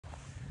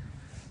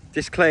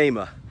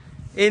Disclaimer,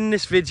 in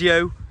this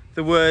video,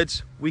 the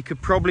words "we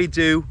could probably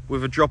do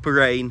with a drop of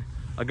rain"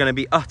 are going to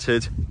be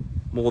uttered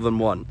more than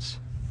once.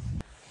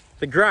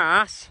 The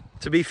grass,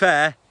 to be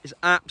fair, is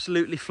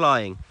absolutely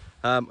flying.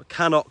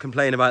 Cannot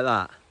complain about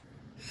that.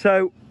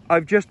 So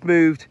I've just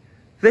moved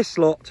this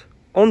lot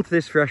onto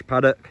this fresh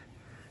paddock.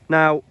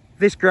 Now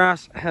this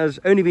grass has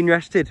only been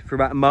rested for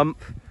about a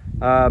month,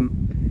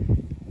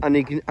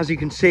 and as you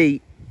can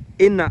see,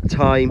 in that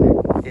time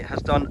it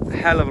has done a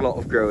hell of a lot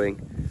of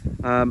growing.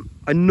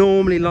 I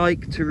normally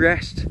like to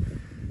rest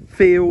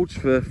fields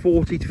for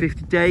 40 to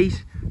 50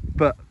 days,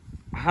 but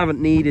I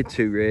haven't needed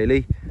to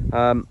really.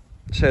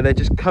 So they're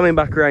just coming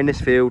back around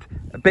this field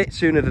a bit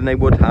sooner than they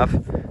would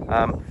have.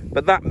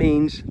 But that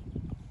means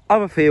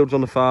other fields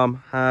on the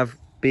farm have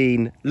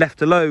been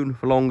left alone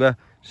for longer,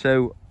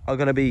 so are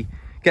going to be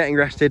getting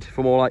rested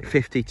for more like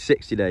 50 to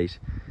 60 days.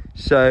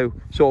 So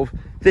sort of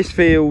this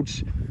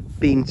field's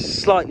been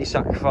slightly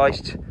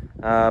sacrificed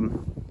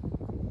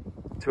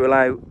to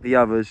allow the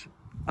others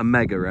a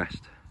mega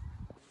rest.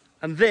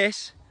 And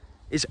this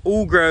is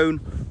all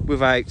grown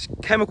without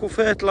chemical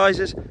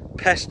fertilizers,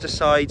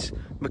 pesticides,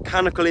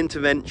 mechanical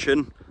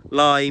intervention,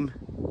 lime,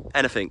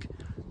 anything.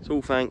 It's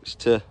all thanks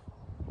to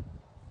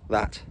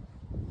that.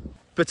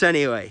 But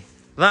anyway,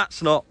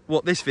 that's not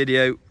what this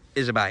video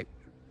is about.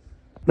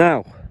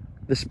 Now,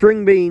 the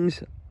spring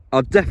beans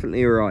are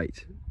definitely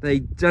alright. They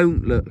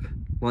don't look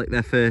like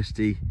they're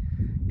thirsty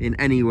in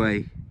any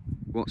way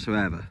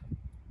whatsoever.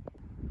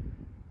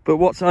 But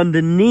what's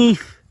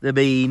underneath the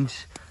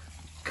beans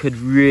could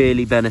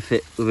really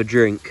benefit with a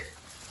drink.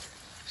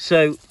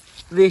 So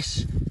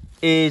this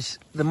is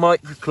the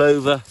micro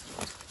clover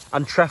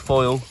and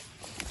trefoil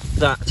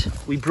that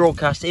we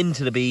broadcast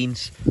into the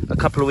beans a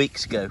couple of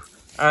weeks ago,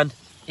 and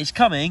it's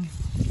coming,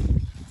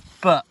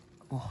 but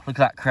oh, look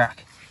at that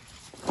crack.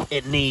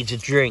 It needs a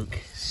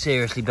drink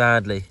seriously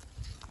badly.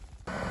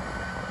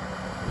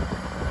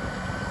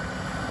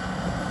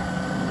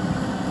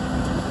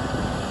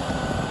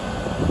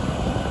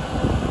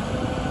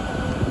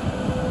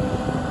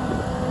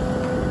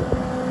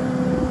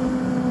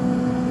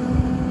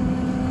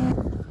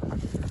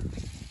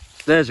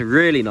 There's a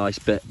really nice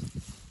bit.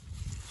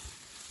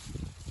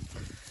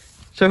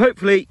 So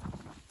hopefully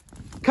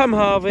come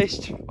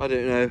harvest, I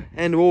don't know,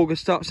 end of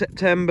August, start of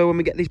September, when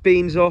we get these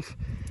beans off,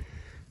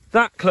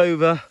 that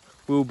clover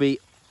will be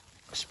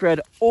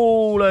spread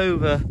all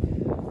over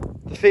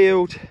the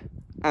field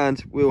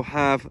and we'll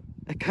have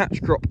a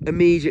catch crop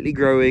immediately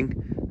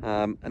growing,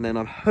 and then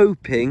I'm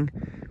hoping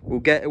we'll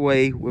get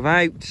away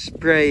without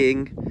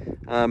spraying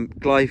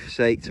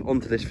glyphosate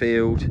onto this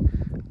field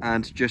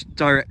and just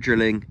direct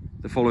drilling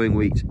the following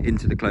wheat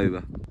into the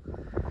clover.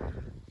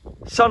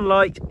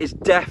 Sunlight is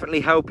definitely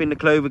helping the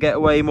clover get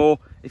away more.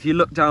 If you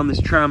look down this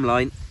tram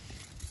line,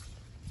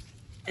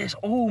 it's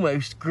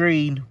almost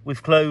green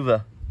with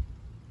clover.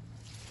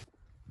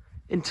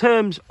 In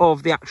terms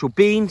of the actual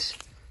beans,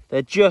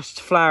 they're just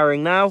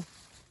flowering now,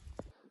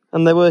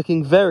 and they're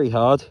working very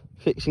hard,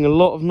 fixing a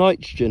lot of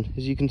nitrogen,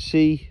 as you can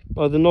see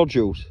by the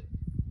nodules.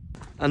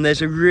 And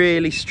there's a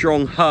really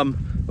strong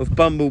hum of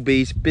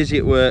bumblebees busy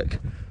at work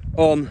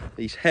on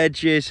these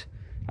hedges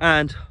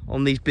and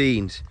on these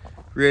beans.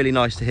 Really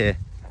nice to hear.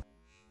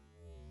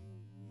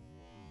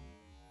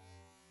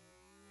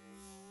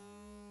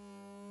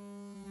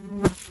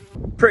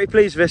 Pretty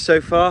pleased with this so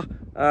far.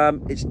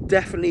 It's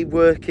definitely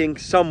working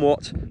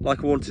somewhat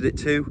like I wanted it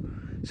to.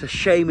 It's a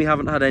shame we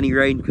haven't had any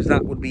rain, because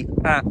that would be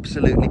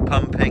absolutely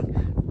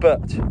pumping,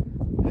 but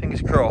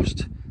fingers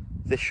crossed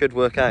this should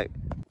work out.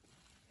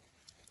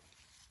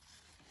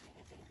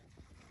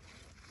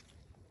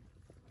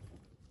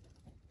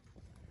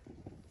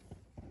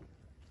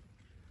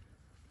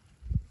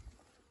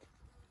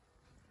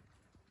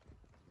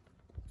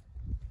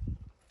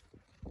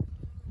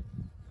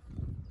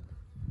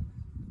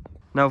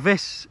 Now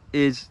this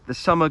is the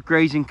summer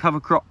grazing cover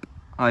crop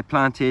I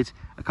planted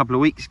a couple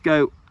of weeks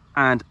ago,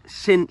 and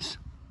since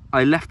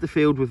I left the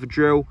field with the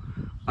drill,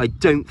 I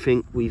don't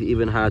think we've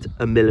even had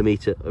a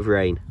millimetre of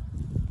rain.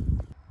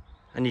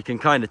 And you can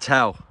kind of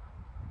tell.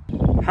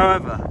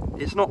 However,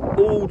 it's not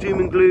all doom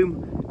and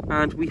gloom,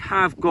 and we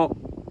have got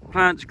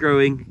plants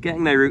growing,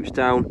 getting their roots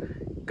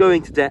down,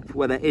 going to depth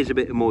where there is a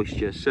bit of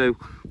moisture. So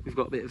we've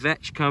got a bit of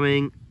vetch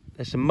coming,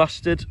 there's some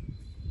mustard,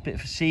 a bit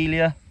of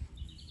phacelia,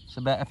 it's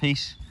a better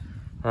piece.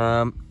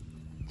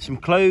 Some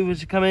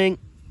clovers are coming.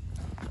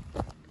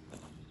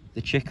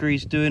 The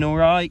chicory's doing all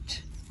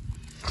right.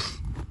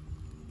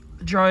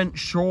 The giant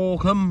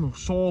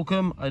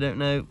sorghum, I don't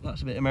know,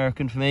 that's a bit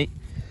American for me.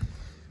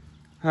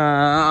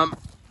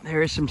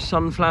 There is some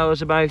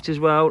sunflowers about as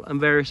well,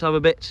 and various other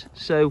bits,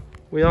 so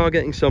we are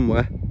getting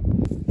somewhere.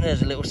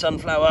 There's a little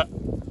sunflower.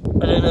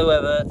 I don't know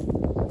whether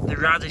the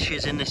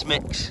radishes in this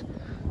mix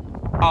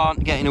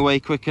aren't getting away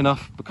quick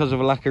enough because of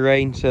a lack of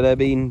rain, so they're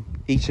being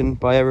eaten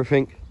by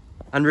everything.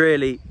 And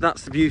really,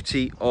 that's the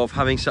beauty of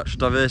having such a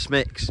diverse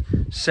mix.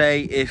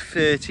 Say if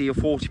 30 or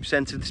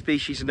 40% of the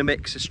species in the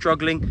mix are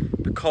struggling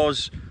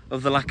because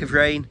of the lack of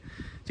rain,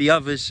 the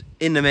others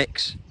in the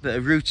mix that are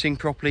rooting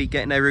properly,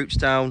 getting their roots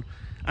down,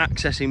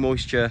 accessing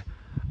moisture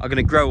are going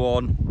to grow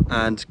on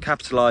and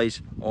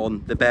capitalise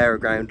on the barer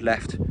ground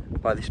left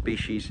by the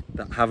species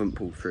that haven't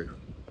pulled through.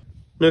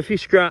 Now if you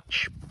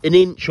scratch an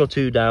inch or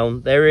two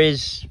down, there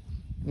is,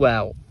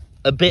 well,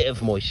 a bit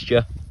of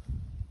moisture,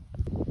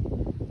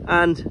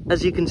 and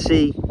as you can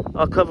see,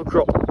 our cover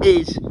crop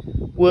is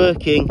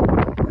working,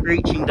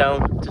 reaching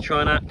down to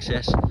try and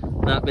access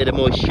that bit of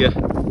moisture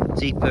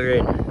deeper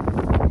in.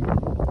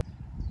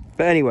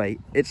 But anyway,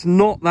 it's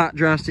not that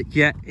drastic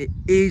yet. It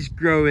is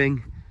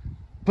growing,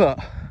 but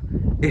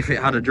if it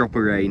had a drop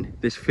of rain,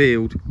 this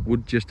field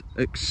would just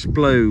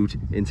explode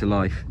into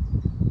life.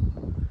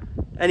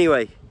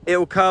 Anyway,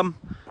 it'll come,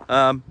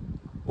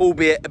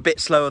 albeit a bit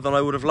slower than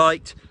I would have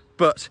liked,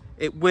 but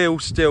it will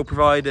still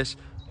provide us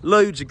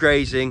loads of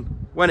grazing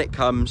when it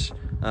comes,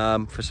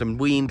 for some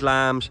weaned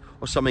lambs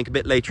or something a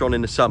bit later on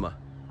in the summer.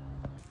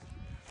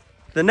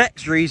 The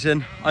next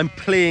reason I'm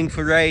pleading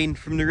for rain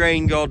from the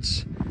rain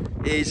gods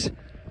is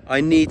I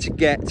need to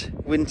get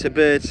winter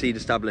birdseed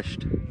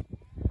established.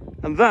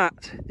 And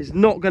that is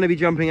not going to be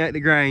jumping out the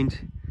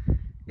ground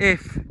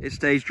if it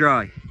stays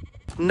dry.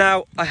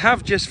 Now, I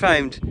have just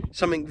found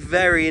something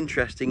very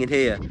interesting in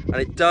here, and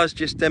it does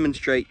just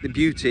demonstrate the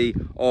beauty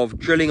of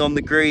drilling on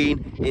the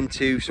green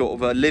into sort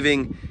of a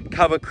living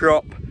cover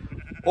crop,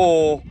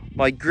 or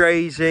my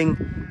grazing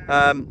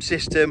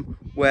system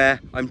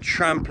where I'm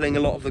trampling a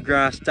lot of the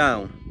grass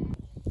down.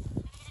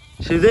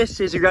 So this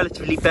is a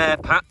relatively bare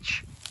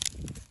patch,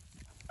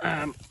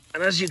 and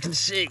as you can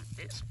see,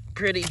 it's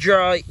pretty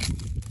dry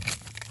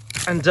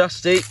and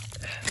dusty,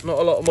 not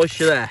a lot of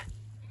moisture there.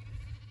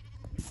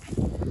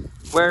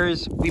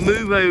 Whereas we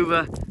move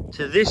over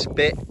to this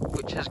bit,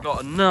 which has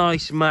got a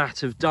nice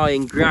mat of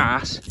dying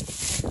grass,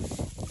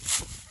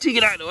 dig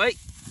it out of the way,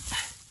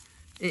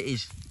 it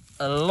is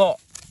a lot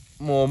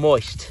more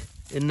moist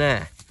in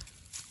there.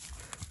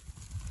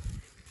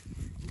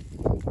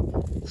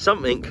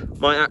 Something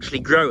might actually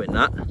grow in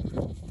that.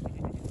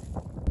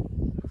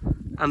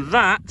 And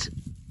that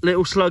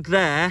little slug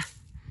there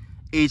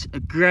is a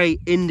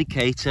great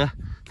indicator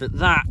that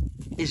that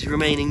is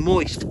remaining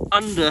moist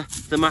under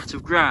the mat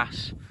of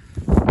grass.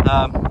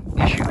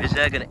 The issue is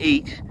they're going to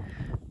eat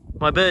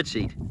my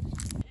birdseed.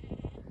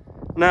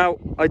 Now,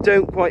 I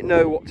don't quite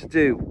know what to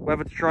do,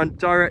 whether to try and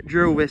direct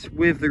drill this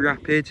with the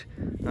rapid.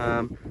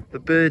 The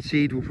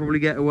birdseed will probably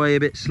get away a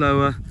bit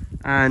slower,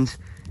 and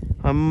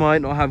I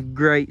might not have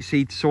great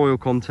seed to soil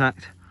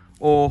contact,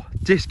 or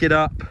disc it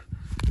up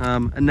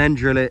and then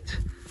drill it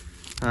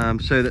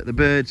so that the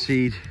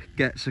birdseed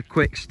gets a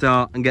quick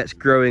start and gets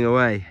growing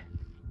away.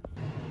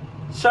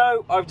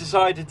 So I've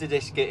decided to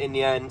disc it in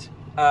the end.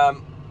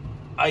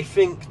 I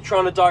think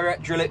trying to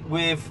direct drill it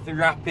with the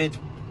rapid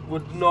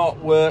would not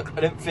work.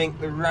 I don't think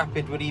the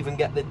rapid would even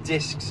get the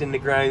discs in the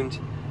ground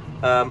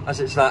as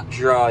it's that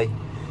dry.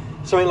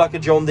 Something like a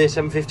John Deere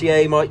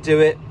 750A might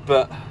do it,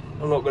 but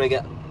I'm not going to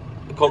get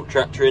a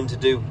contractor in to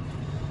do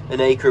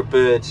an acre of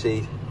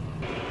birdseed.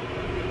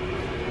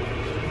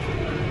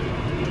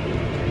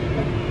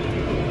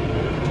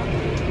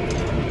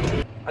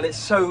 And it's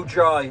so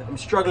dry, I'm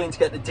struggling to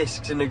get the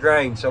discs in the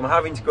ground, so I'm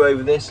having to go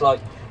over this like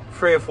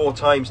 3 or 4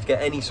 times to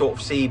get any sort of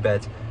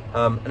seedbed,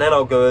 and then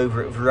I'll go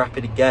over it with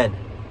rapid again.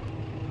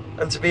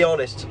 And to be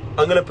honest,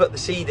 I'm going to put the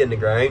seed in the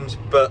ground,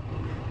 but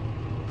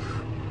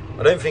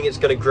I don't think it's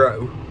going to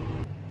grow.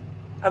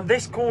 And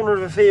this corner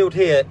of the field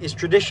here is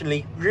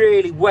traditionally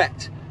really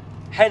wet,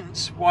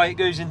 hence why it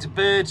goes into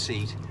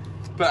birdseed.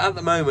 But at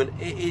the moment,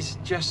 it is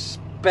just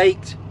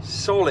baked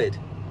solid.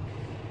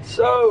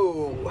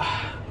 So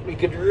we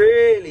could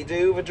really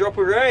do with a drop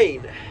of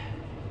rain.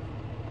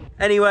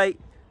 Anyway,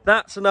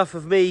 that's enough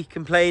of me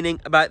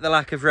complaining about the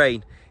lack of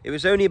rain. It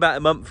was only about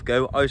a month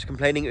ago I was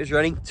complaining it was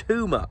raining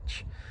too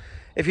much.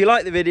 If you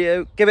like the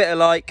video, give it a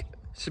like,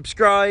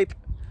 subscribe,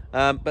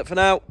 but for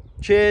now,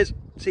 cheers,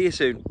 see you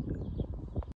soon.